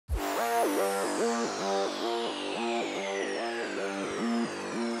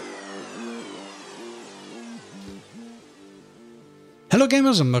Hello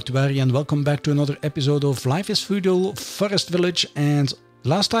gamers, I'm Mortuary and welcome back to another episode of Life is Feudal Forest Village. And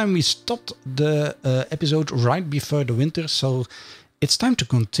last time we stopped the episode right before the winter, so it's time to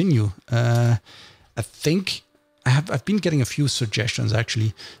continue. I think I've been getting a few suggestions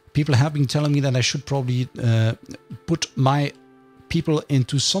actually. People have been telling me that I should probably put my people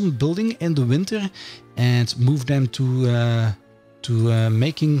into some building in the winter and move them to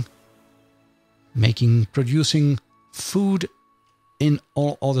producing food in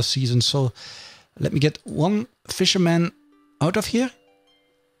all other seasons. So let me get one fisherman out of here.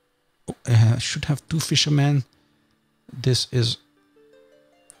 Oh, I should have two fishermen. This is...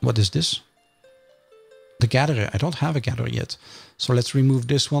 What is this? The gatherer. I don't have a gatherer yet. So let's remove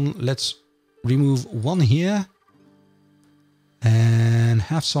this one. Let's remove one here. And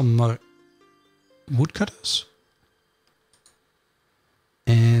have some more woodcutters.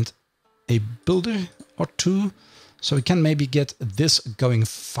 And a builder or two. So we can maybe get this going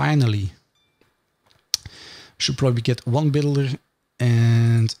finally. Should probably get one builder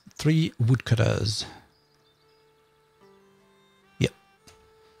and 3 woodcutters. Yep.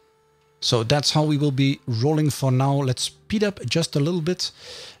 So that's how we will be rolling for now. Let's speed up just a little bit.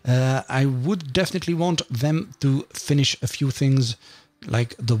 I would definitely want them to finish a few things.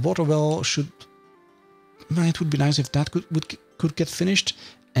 Like the water well should... Well, it would be nice if that could get finished.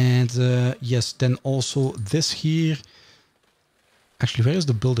 And yes, then also this here. Actually, where is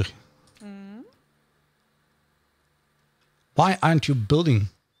the builder? Why aren't you building?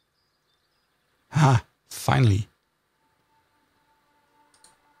 Ah, finally.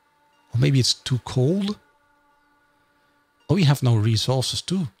 Or maybe it's too cold? Oh, we have no resources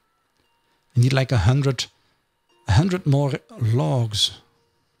too. We need like 100 more logs.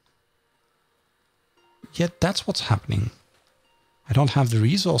 Yet that's what's happening. I don't have the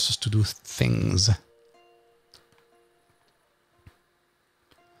resources to do things.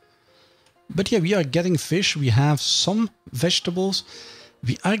 But yeah, we are getting fish. We have some vegetables.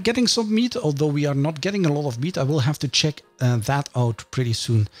 We are getting some meat, although we are not getting a lot of meat. I will have to check that out pretty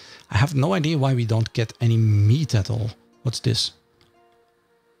soon. I have no idea why we don't get any meat at all. What's this?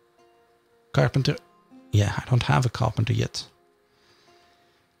 Carpenter. Yeah, I don't have a carpenter yet.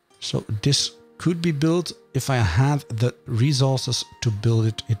 So this could be built. If I had the resources to build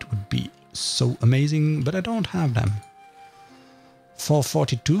it, it would be so amazing, but I don't have them.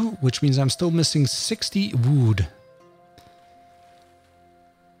 442, which means I'm still missing 60 wood.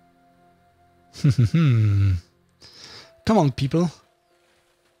 Come on, people.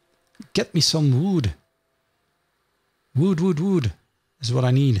 Get me some wood. Wood is what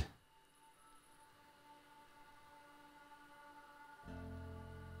I need.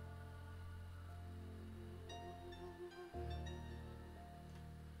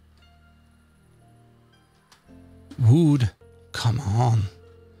 Wood, come on.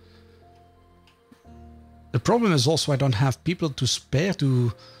 The problem is also I don't have people to spare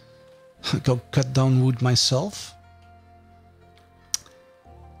to go cut down wood myself.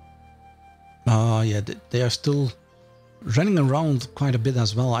 Oh yeah, they are still running around quite a bit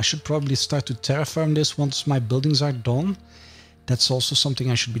as well. I should probably start to terraform this once my buildings are done. That's also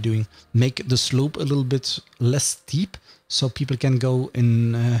something I should be doing. Make the slope a little bit less steep so people can go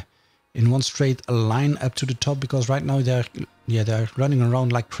in one straight line up to the top, because right now they're running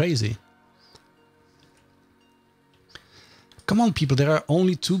around like crazy. Come on, people, there are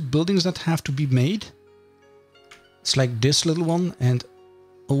only 2 buildings that have to be made. It's like this little one and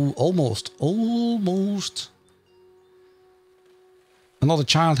oh, almost. Another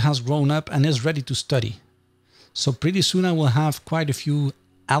child has grown up and is ready to study. So pretty soon I will have quite a few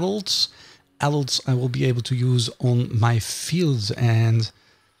adults. Adults I will be able to use on my fields and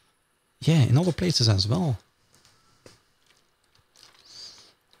yeah, in other places as well.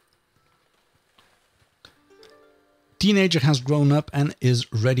 Teenager has grown up and is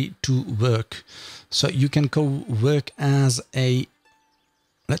ready to work. So you can go work as a...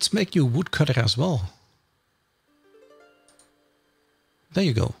 Let's make you a woodcutter as well. There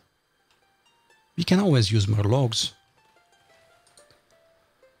you go. We can always use more logs.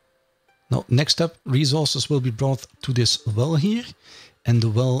 Now, next up, resources will be brought to this well here. And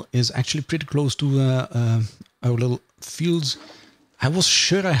the well is actually pretty close to our little fields. I was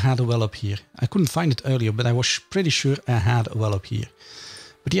sure I had a well up here. I couldn't find it earlier, but I was pretty sure I had a well up here.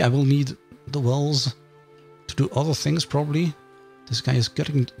 But yeah, I will need the wells to do other things probably. This guy is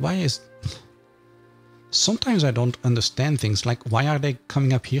cutting... Why is... Sometimes I don't understand things. Like, why are they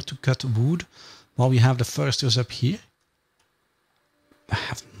coming up here to cut wood while we have the foresters up here? I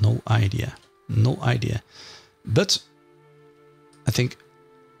have no idea. No idea. But... I think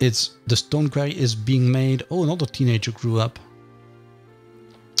it's the stone quarry is being made. Oh, another teenager grew up.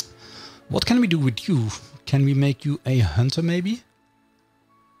 What can we do with you? Can we make you a hunter maybe?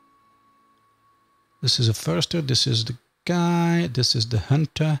 This is a forester, this is the guy, this is the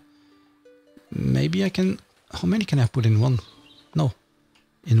hunter. Maybe I can... How many can I put in one? No.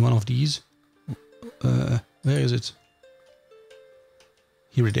 In one of these. Where is it?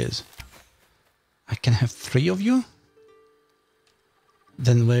 Here it is. I can have 3 of you?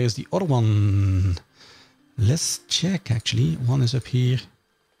 Then where is the other one? Let's check actually. One is up here.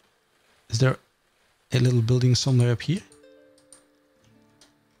 Is there a little building somewhere up here?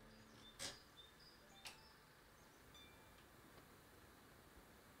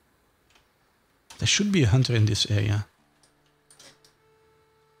 There should be a hunter in this area.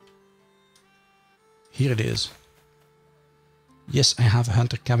 Here it is. Yes, I have a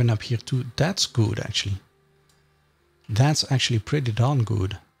hunter cabin up here too. That's good actually. That's actually pretty darn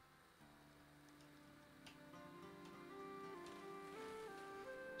good.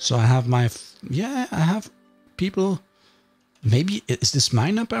 So I have my... Yeah, I have people... Maybe... Is this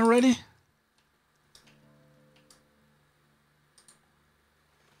mine up already?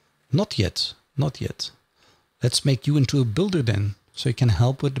 Not yet. Not yet. Let's make you into a builder then. So you can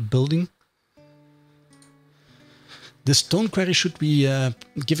help with the building. The stone quarry should be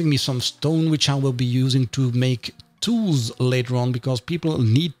giving me some stone which I will be using to make tools later on. Because people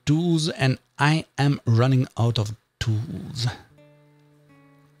need tools and I am running out of tools.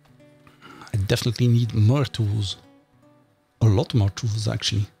 I definitely need more tools. A lot more tools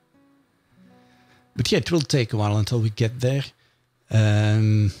actually. But yeah, it will take a while until we get there.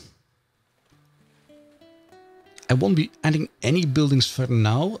 I won't be adding any buildings for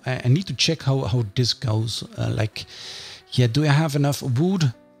now. I need to check how this goes. Like, yeah, do I have enough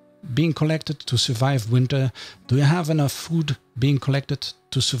wood being collected to survive winter? Do I have enough food being collected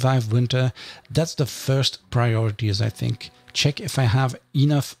to survive winter? That's the first priorities, I think. Check if I have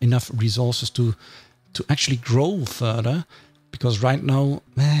enough resources to actually grow further, because right now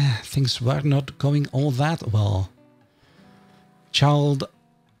things were not going all that well. Child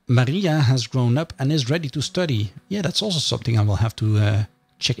Maria has grown up and is ready to study. Yeah, that's also something I will have to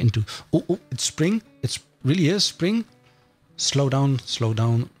check into. Oh, it's spring. It really is spring. Slow down,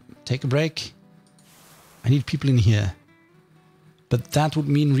 take a break. I need people in here. But that would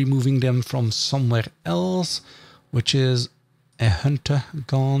mean removing them from somewhere else, which is a hunter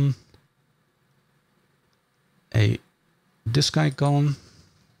gone. This guy gone.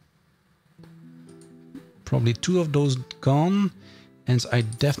 Probably 2 of those gone. And I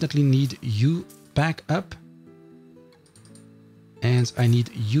definitely need you back up. And I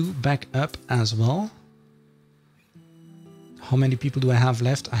need you back up as well. How many people do I have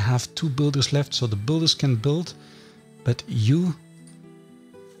left? I have 2 builders left, so the builders can build. But you...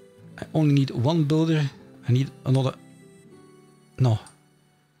 I only need 1 builder. I need another... No,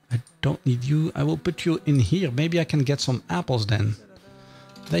 I don't need you. I will put you in here. Maybe I can get some apples then.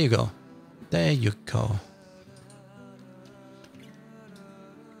 There you go. There you go.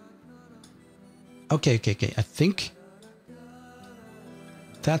 Okay. I think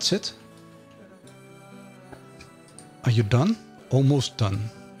that's it. Are you done? Almost done.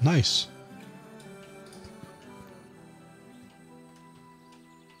 Nice.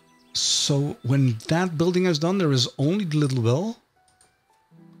 So when that building is done, there is only the little well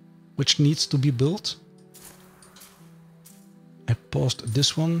which needs to be built. I paused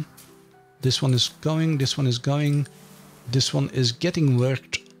this one. This one is going. This one is going. This one is getting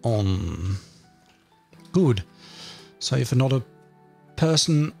worked on. Good. So if another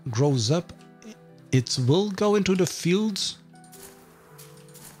person grows up, it will go into the fields.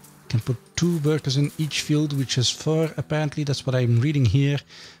 Can put 2 workers in each field, which is 4 apparently. That's what I'm reading here.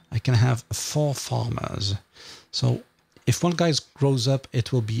 I can have 4 farmers. So if one guy grows up,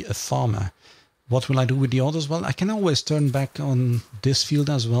 it will be a farmer. What will I do with the others? Well, I can always turn back on this field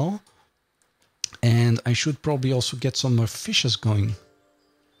as well. And I should probably also get some more fishes going.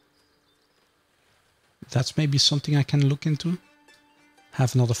 That's maybe something I can look into.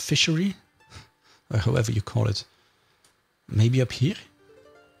 Have another fishery. Or however you call it. Maybe up here.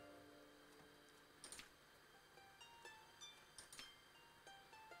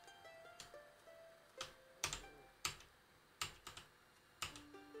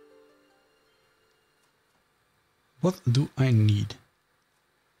 What do I need?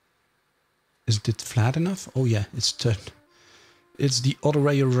 Is it flat enough? Oh yeah, it's turned. It's the other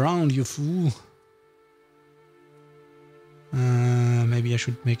way around, you fool. Maybe I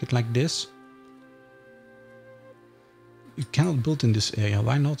should make it like this. You cannot build in this area,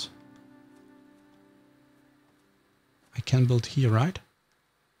 why not? I can build here, right?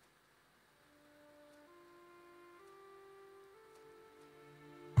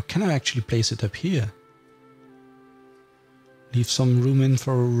 can I actually place it up here? Leave some room in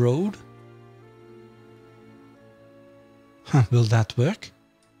for a road? Huh, will that work?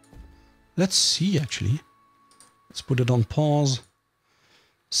 Let's see actually. Let's put it on pause.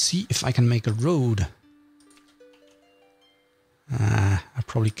 See if I can make a road. I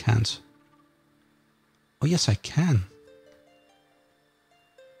probably can't. Oh yes, I can.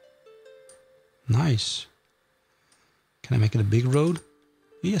 Nice. Can I make it a big road?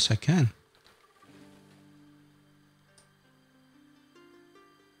 Yes, I can.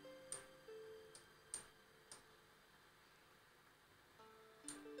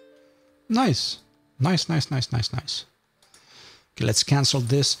 Nice. Nice, nice, nice, nice, nice. Okay, let's cancel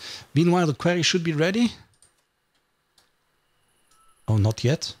this. Meanwhile, the quarry should be ready. Oh, not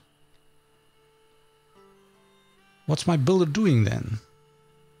yet. What's my builder doing then?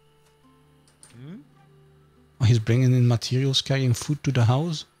 Oh, he's bringing in materials, carrying food to the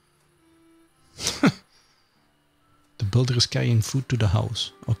house. The builder is carrying food to the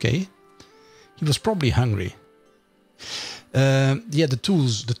house. Okay. He was probably hungry. Yeah, the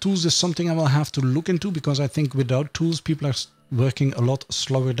tools. The tools is something I will have to look into, because I think without tools people are working a lot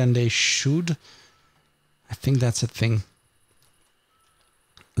slower than they should. I think that's a thing.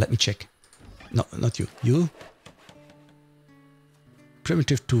 Let me check. No, not you. You?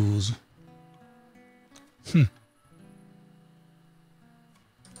 Primitive tools.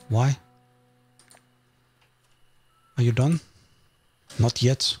 Why? Are you done? Not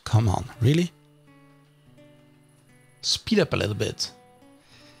yet. Come on. Really? Speed up a little bit.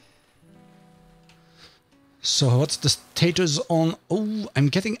 So what's the status on... Oh, I'm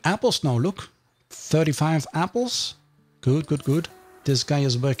getting apples now. Look. 35 apples. Good, good, good. This guy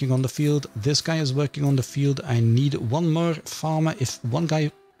is working on the field. This guy is working on the field. I need one more farmer. If one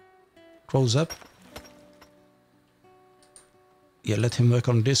guy grows up. Yeah, let him work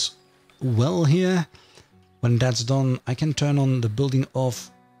on this well here. When that's done, I can turn on the building of...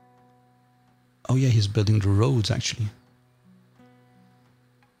 Oh yeah, he's building the roads actually.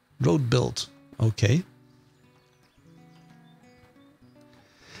 Road build. Okay.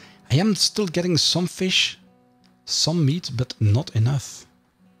 I am still getting some fish, some meat, but not enough.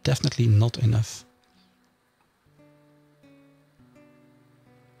 Definitely not enough.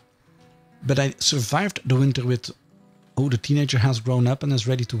 But I survived the winter with... Oh, the teenager has grown up and is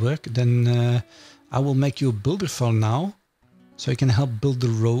ready to work. Then I will make you a builder for now. So you can help build the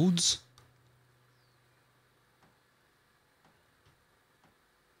roads.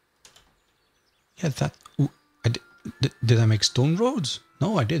 Yeah, that... Ooh, did I make stone roads?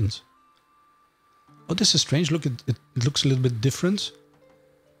 No, I didn't. Oh, this is strange. Look, it looks a little bit different.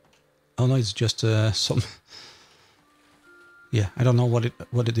 Oh no, it's just some... Yeah, I don't know what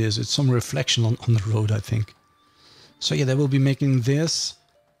it is. It's some reflection on the road, I think. So yeah, they will be making this.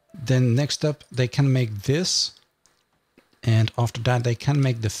 Then next up, they can make this. And after that, they can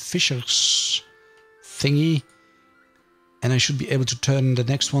make the fisher's thingy. And I should be able to turn the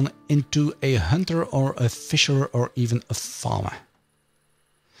next one into a hunter or a fisher or even a farmer.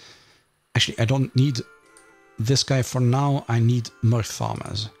 Actually, I don't need this guy for now. I need more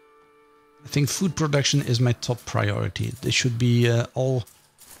farmers. I think food production is my top priority. They should be all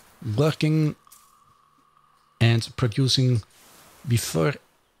working and producing before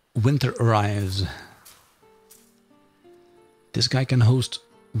winter arrives. This guy can host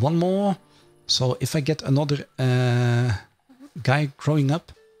one more. So if I get another guy growing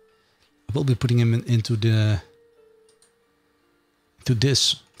up, I will be putting him into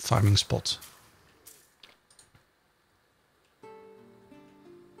this farming spot.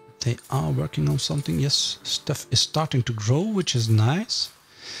 They are working on something. Yes, stuff is starting to grow, which is nice.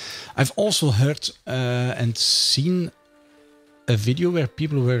 I've also heard and seen a video where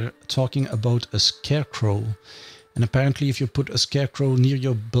people were talking about a scarecrow. And apparently if you put a scarecrow near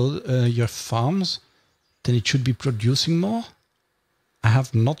your farms, then it should be producing more. I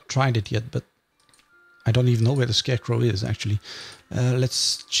have not tried it yet, but I don't even know where the scarecrow is actually.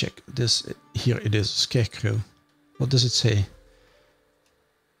 Let's check this. Here it is, scarecrow. What does it say?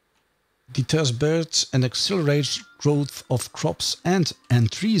 Deters birds and accelerates growth of crops and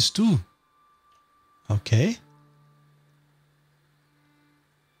trees too. Okay.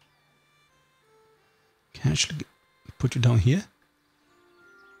 Can I actually put you down here?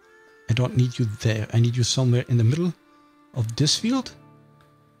 I don't need you there. I need you somewhere in the middle of this field.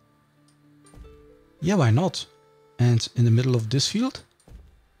 Yeah, why not? And in the middle of this field.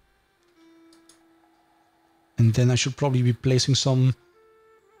 And then I should probably be placing some,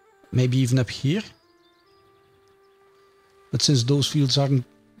 maybe even up here. But since those fields aren't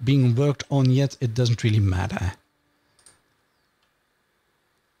being worked on yet, it doesn't really matter.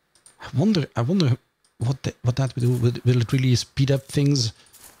 I wonder what that will do. Will it really speed up things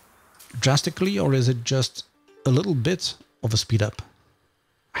drastically, or is it just a little bit of a speed up?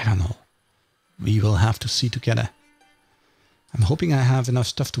 I don't know. We will have to see together. I'm hoping I have enough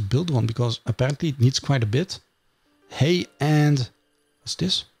stuff to build one, because apparently it needs quite a bit. Hay and... what's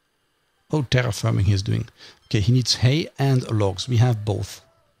this? Oh, terraforming he's doing. Okay, he needs hay and logs. We have both.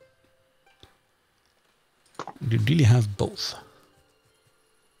 We really have both.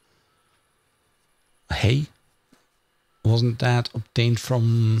 Hay? Wasn't that obtained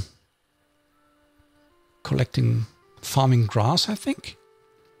from farming grass, I think?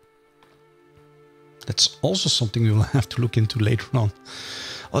 That's also something we will have to look into later on.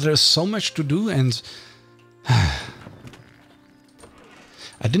 Oh, there's so much to do, and I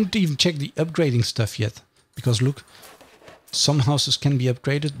didn't even check the upgrading stuff yet. Because look, some houses can be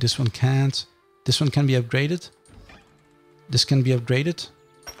upgraded, this one can't. This one can be upgraded. This can be upgraded.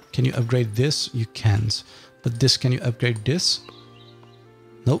 Can you upgrade this? You can't. But this, can you upgrade this?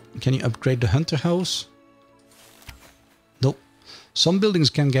 Nope. Can you upgrade the hunter house? Nope. Some buildings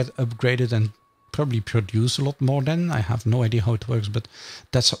can get upgraded and probably produce a lot more then. I have no idea how it works, but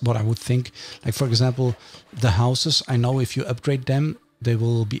that's what I would think. Like, for example, the houses, I know if you upgrade them, they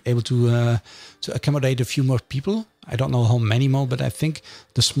will be able to accommodate a few more people. I don't know how many more, but I think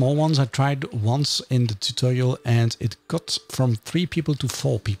the small ones I tried once in the tutorial and it got from 3 people to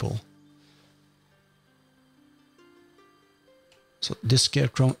 4 people. So this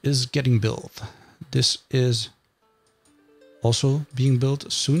Scarecrow is getting built. This is also being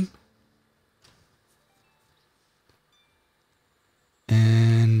built soon.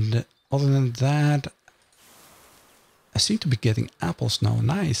 And other than that, I seem to be getting apples now.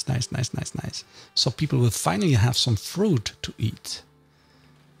 Nice, nice, nice, nice, nice. So people will finally have some fruit to eat.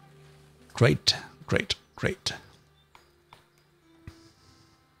 Great, great, great.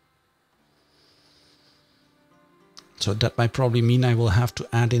 So that might probably mean I will have to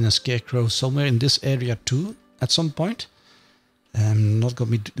add in a Scarecrow somewhere in this area too at some point. I'm not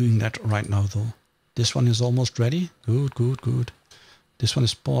going to be doing that right now though. This one is almost ready. Good, good, good. This one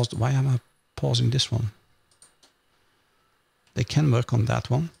is paused. Why am I pausing this one? They can work on that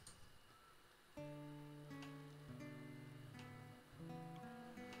one.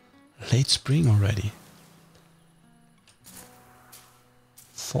 Late spring already.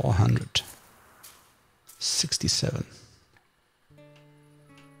 467.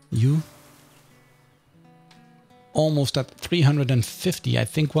 You? Almost at 350. I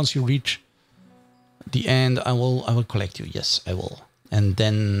think once you reach the end, I will collect you. Yes, I will. And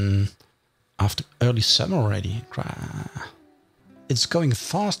then after early summer already. It's going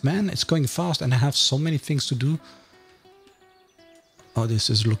fast, man. It's going fast, and I have so many things to do. Oh, this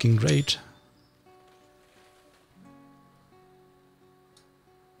is looking great.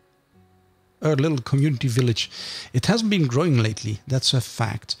 Our little community village. It hasn't been growing lately, that's a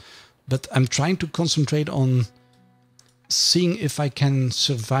fact. But I'm trying to concentrate on seeing if I can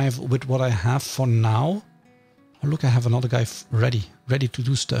survive with what I have for now. Oh, look, I have another guy ready to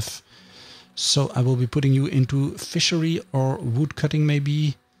do stuff. So I will be putting you into fishery or wood cutting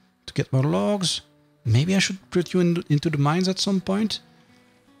maybe to get more logs. Maybe I should put you into the mines at some point.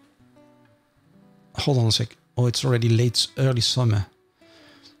 Hold on a sec. Oh, it's already early summer.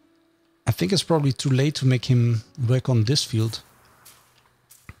 I think it's probably too late to make him work on this field.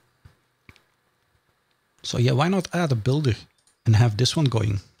 So yeah, why not add a builder and have this one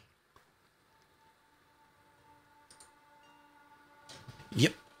going?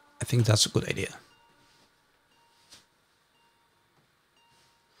 Yep. I think that's a good idea.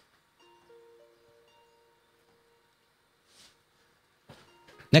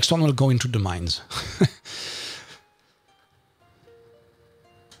 Next one will go into the mines.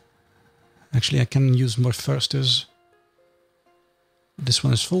 Actually, I can use more foresters. This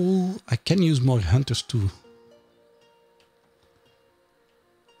one is full. I can use more hunters too.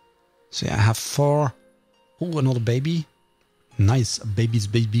 So yeah, I have 4. Oh, another baby. Nice. Babies,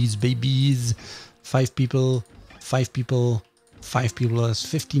 babies, babies. 5 people, 5 people, 5 people. That's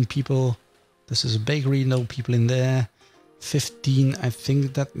 15 people. This is a bakery, no people in there. 15. I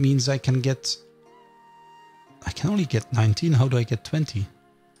think that means I can only get 19. How do I get 20?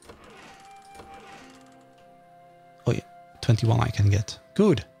 Oh yeah, 21 I can get.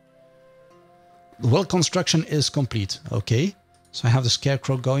 Good. The well construction is complete. Okay. So I have the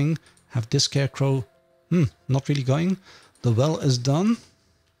Scarecrow going. Have this Scarecrow. Not really going. The well is done.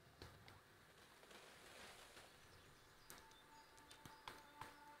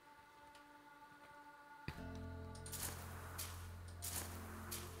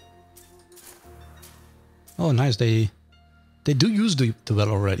 Oh, nice. They They do use the well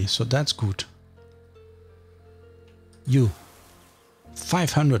already, so that's good. You.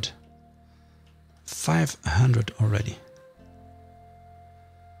 500. 500 already.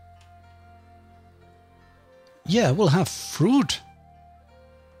 Yeah, we'll have fruit.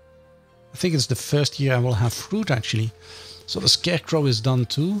 I think it's the first year I will have fruit actually. So the Scarecrow is done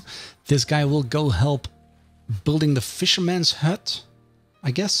too. This guy will go help building the fisherman's hut,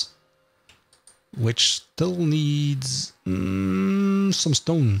 I guess. Which still needs some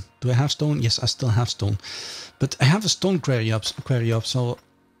stone. Do I have stone? Yes, I still have stone. But I have a stone quarry up, so...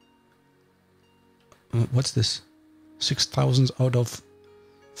 what's this? 6,000 out of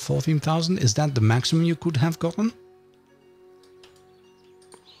 14,000? Is that the maximum you could have gotten?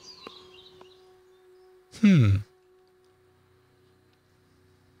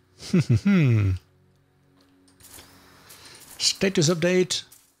 Status update.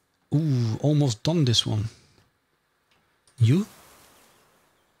 Ooh, almost done this one. You?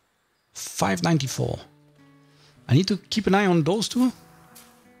 594. I need to keep an eye on those two.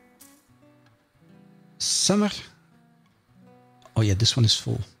 Summer. Oh yeah, this one is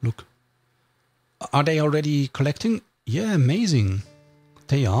full. Look. Are they already collecting? Yeah, amazing.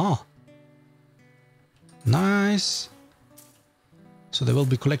 They are. Nice. So they will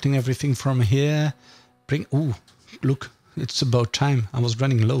be collecting everything from here. Ooh, look. It's about time. I was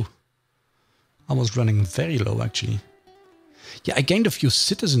running low. I was running very low, actually. Yeah, I gained a few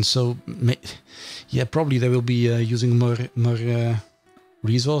citizens, so... yeah, probably they will be using more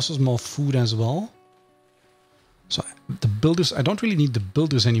resources, more food as well. So the builders... I don't really need the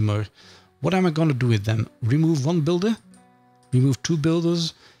builders anymore. What am I going to do with them? Remove one builder? Remove two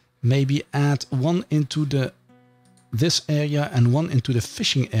builders? Maybe add one into this area and one into the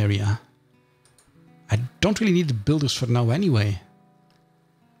fishing area. I don't really need the builders for now anyway.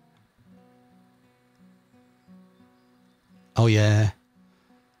 Oh yeah.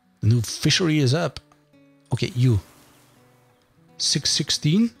 The new fishery is up. Okay, you.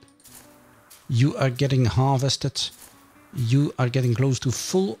 616. You are getting harvested. You are getting close to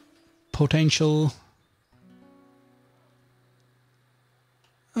full potential.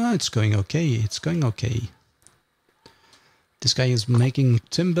 Oh, it's going okay. It's going okay. This guy is making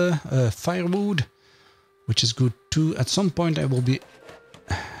timber, firewood, which is good too. At some point I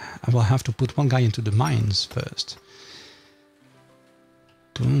will have to put one guy into the mines first.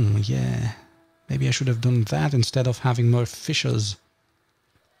 Yeah. Maybe I should have done that instead of having more fishers.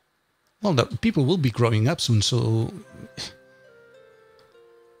 Well, the people will be growing up soon, so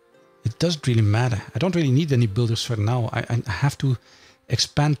it doesn't really matter. I don't really need any builders for now. I have to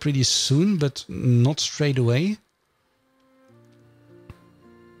expand pretty soon, but not straight away.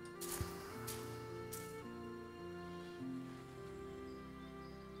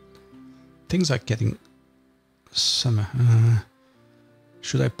 Things are getting summer.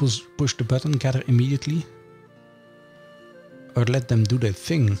 Should I push the button, gather immediately? Or let them do their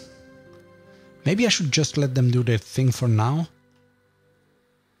thing? Maybe I should just let them do their thing for now.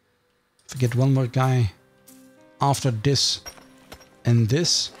 If I get one more guy after this and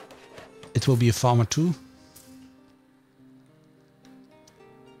this, it will be a farmer too.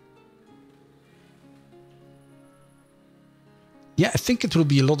 Yeah, I think it will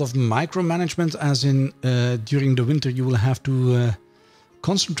be a lot of micromanagement, as in during the winter you will have to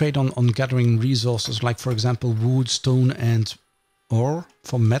concentrate on gathering resources, like for example wood, stone and ore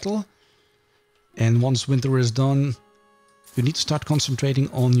for metal. And once winter is done, you need to start concentrating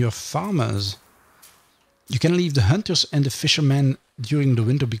on your farmers. You can leave the hunters and the fishermen during the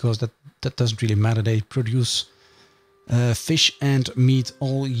winter because that doesn't really matter. They produce fish and meat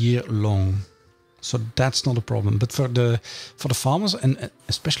all year long. So that's not a problem. But for the farmers, and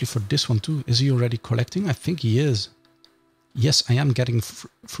especially for this one too, is he already collecting? I think he is. Yes, I am getting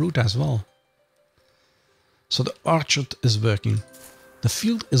fruit as well. So the orchard is working. The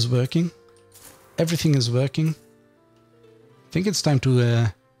field is working. Everything is working. I think it's time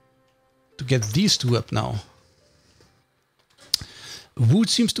to get these two up now. Wood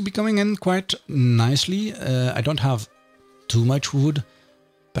seems to be coming in quite nicely. I don't have too much wood,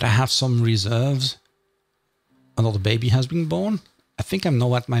 but I have some reserves. Another baby has been born. I think I'm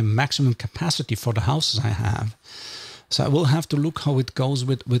now at my maximum capacity for the houses I have. So I will have to look how it goes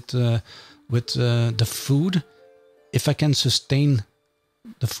with the food. If I can sustain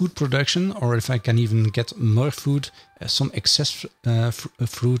the food production, or if I can even get more food, some excess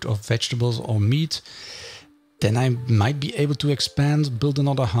fruit or vegetables or meat, then I might be able to expand, build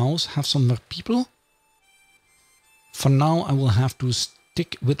another house, have some more people. For now, I will have to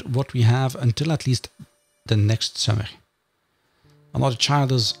stick with what we have until at least the next summer. Another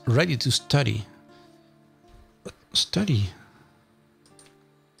child is ready to study. But study?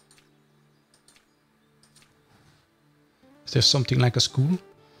 Is there something like a school?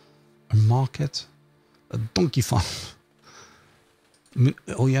 A market? A donkey farm?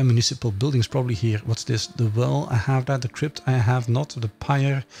 Oh yeah, municipal buildings probably here. What's this? The well, I have that. The crypt, I have not. The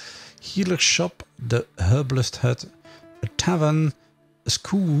pyre, healer shop, the herbalist hut, a tavern, a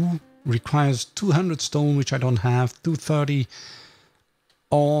school requires 200 stone, which I don't have, 230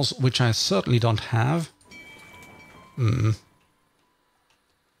 ores, which I certainly don't have.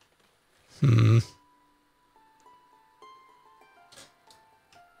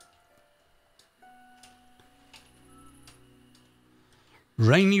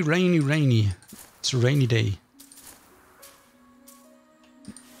 Rainy, rainy, rainy. It's a rainy day.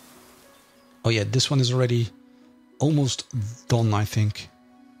 Oh yeah, this one is already almost done, I think.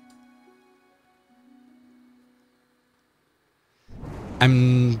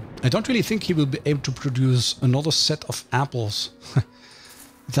 I don't really think he will be able to produce another set of apples.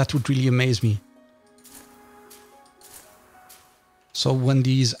 That would really amaze me. So when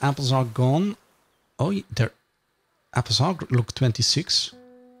these apples are gone... Oh, their apples are look 26.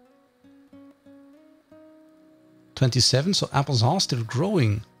 27, so apples are still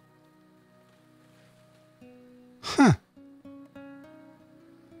growing. Huh.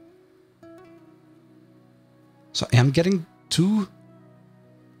 So I am getting 2...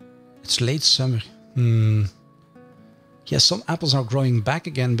 It's late summer. Yes, some apples are growing back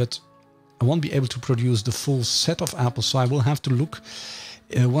again, but I won't be able to produce the full set of apples, so I will have to look.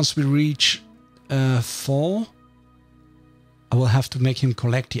 Once we reach fall, I will have to make him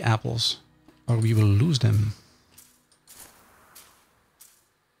collect the apples, or we will lose them.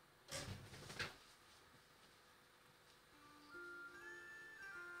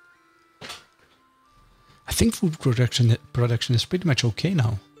 I think food production is pretty much okay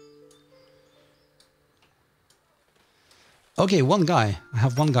now. Okay, one guy. I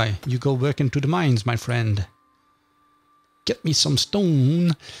have one guy. You go work into the mines, my friend. Get me some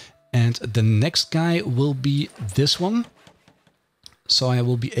stone. And the next guy will be this one. So I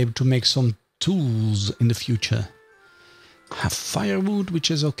will be able to make some tools in the future. I have firewood, which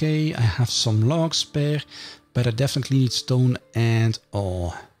is okay. I have some logs spare, but I definitely need stone and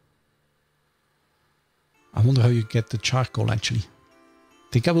ore. I wonder how you get the charcoal, actually. I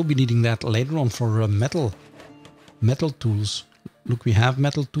think I will be needing that later on for metal tools. Look, we have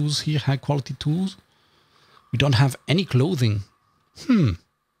metal tools here, high quality tools. We don't have any clothing.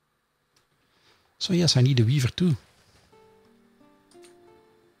 So yes, I need a weaver too.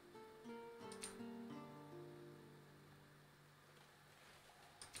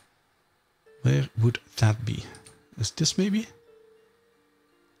 Where would that be? Is this maybe?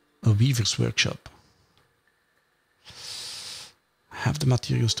 A weaver's workshop. I have the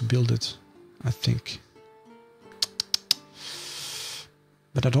materials to build it, I think.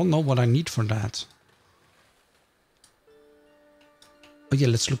 But I don't know what I need for that. Oh yeah,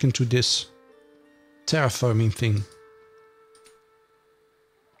 let's look into this terraforming thing.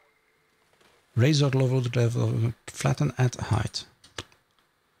 Raise our level, flatten at height.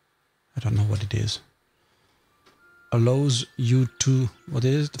 I don't know what it is. Allows you to, what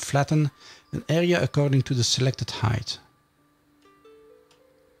is it? Flatten an area according to the selected height.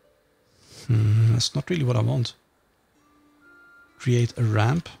 That's not really what I want. Create a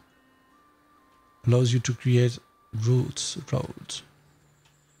ramp. Allows you to create roads.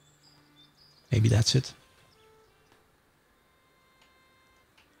 Maybe that's it.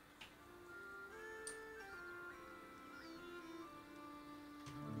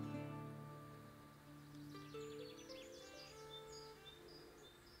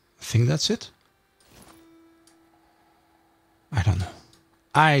 I think that's it. I don't know.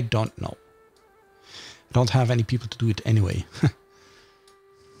 I don't know. I don't have any people to do it anyway.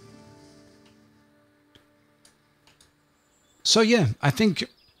 So yeah, I think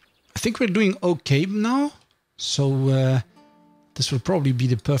we're doing okay now. So this will probably be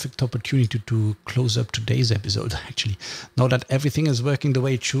the perfect opportunity to close up today's episode, actually. Now that everything is working the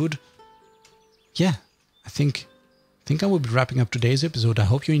way it should. Yeah, I think I will be wrapping up today's episode. I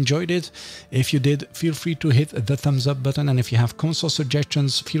hope you enjoyed it. If you did, feel free to hit the thumbs up button. And if you have comments or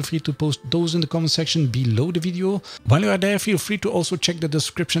suggestions, feel free to post those in the comment section below the video. While you are there, feel free to also check the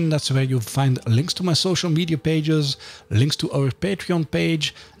description. That's where you'll find links to my social media pages, links to our Patreon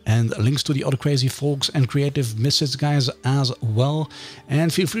page, and links to the other crazy folks and creative Misfits guys as well.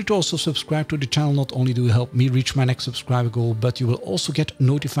 And feel free to also subscribe to the channel. Not only do you help me reach my next subscriber goal, but you will also get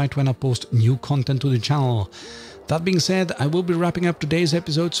notified when I post new content to the channel. That being said, I will be wrapping up today's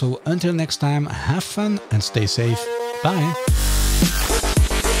episode, so until next time, have fun and stay safe. Bye!